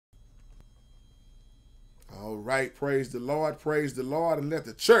right, praise the Lord, and let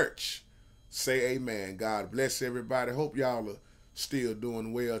the church say amen. God bless everybody. Hope y'all are still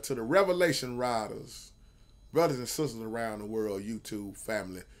doing well. To the Revelation Riders, brothers and sisters around the world, YouTube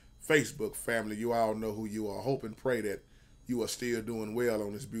family, Facebook family, you all know who you are. Hope and pray that you are still doing well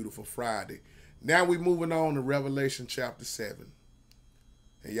on this beautiful Friday. Now we're moving on to Revelation chapter 7.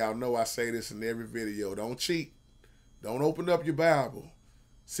 And y'all know I say this in every video. Don't cheat. Don't open up your Bible.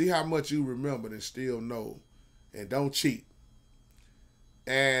 See how much you remember and still know. And don't cheat.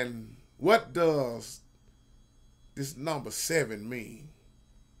 And what does this number 7 mean?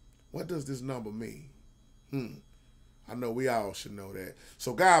 What does this number mean? I know we all should know that.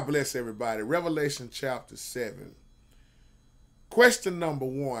 So God bless everybody. Revelation chapter 7. Question number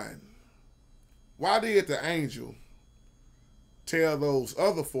 1. Why did the angel tell those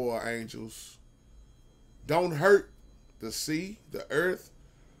other 4 angels, don't hurt the sea, the earth,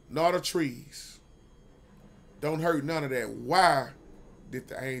 nor the trees? Don't hurt none of that. Why did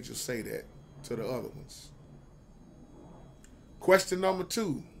the angel say that to the other ones? Question number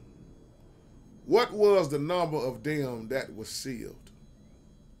 2. What was the number of them that was sealed?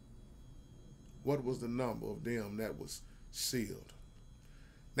 What was the number of them that was sealed?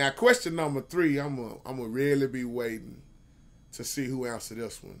 Now, question number 3, I'm gonna really be waiting to see who answered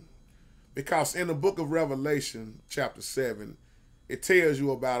this one. Because in the book of Revelation, chapter 7, it tells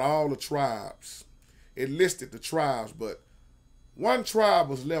you about all the tribes. It listed the tribes, but one tribe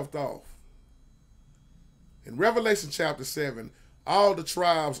was left off. In Revelation chapter 7, all the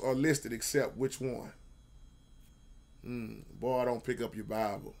tribes are listed except which one? Boy, don't pick up your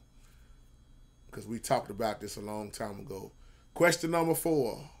Bible, because we talked about this a long time ago. Question number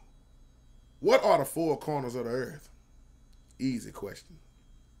 4. What are the 4 corners of the earth? Easy question.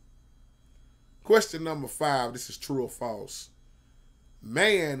 Question number 5. This is true or false.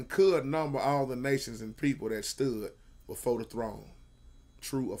 Man could number all the nations and people that stood before the throne.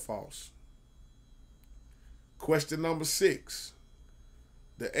 True or false? Question number 6.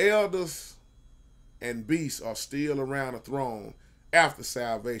 The elders and beasts are still around the throne after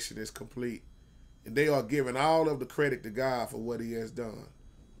salvation is complete, and they are giving all of the credit to God for what he has done.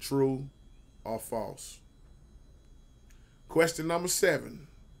 True or false? Question number 7.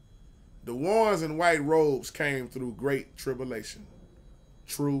 The ones in white robes came through great tribulation.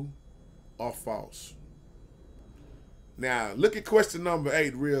 True or false? Now, look at question number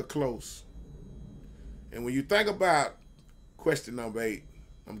 8 real close. And when you think about question number 8,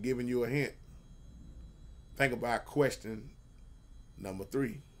 I'm giving you a hint. Think about question number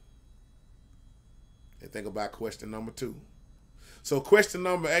 3. And think about question number 2. So question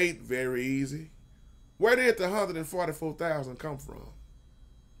number 8, very easy. Where did the 144,000 come from?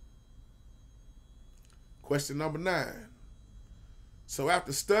 Question number 9. So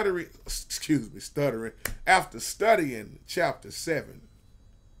after stuttering, after studying chapter 7,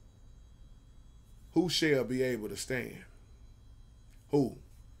 who shall be able to stand? Who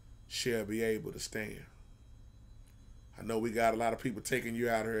shall be able to stand? I know we got a lot of people taking you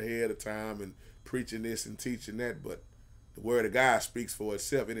out here ahead of time and preaching this and teaching that, but the word of God speaks for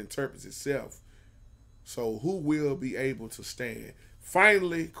itself. It interprets itself. So who will be able to stand?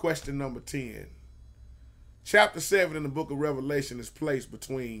 Finally, question number 10. Chapter 7 in the book of Revelation is placed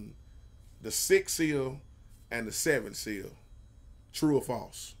between the 6th seal and the 7th seal. True or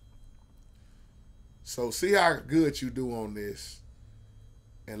false? So see how good you do on this.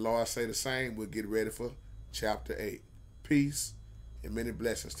 And Lord, say the same. We'll get ready for chapter 8. Peace and many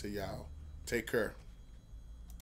blessings to y'all. Take care.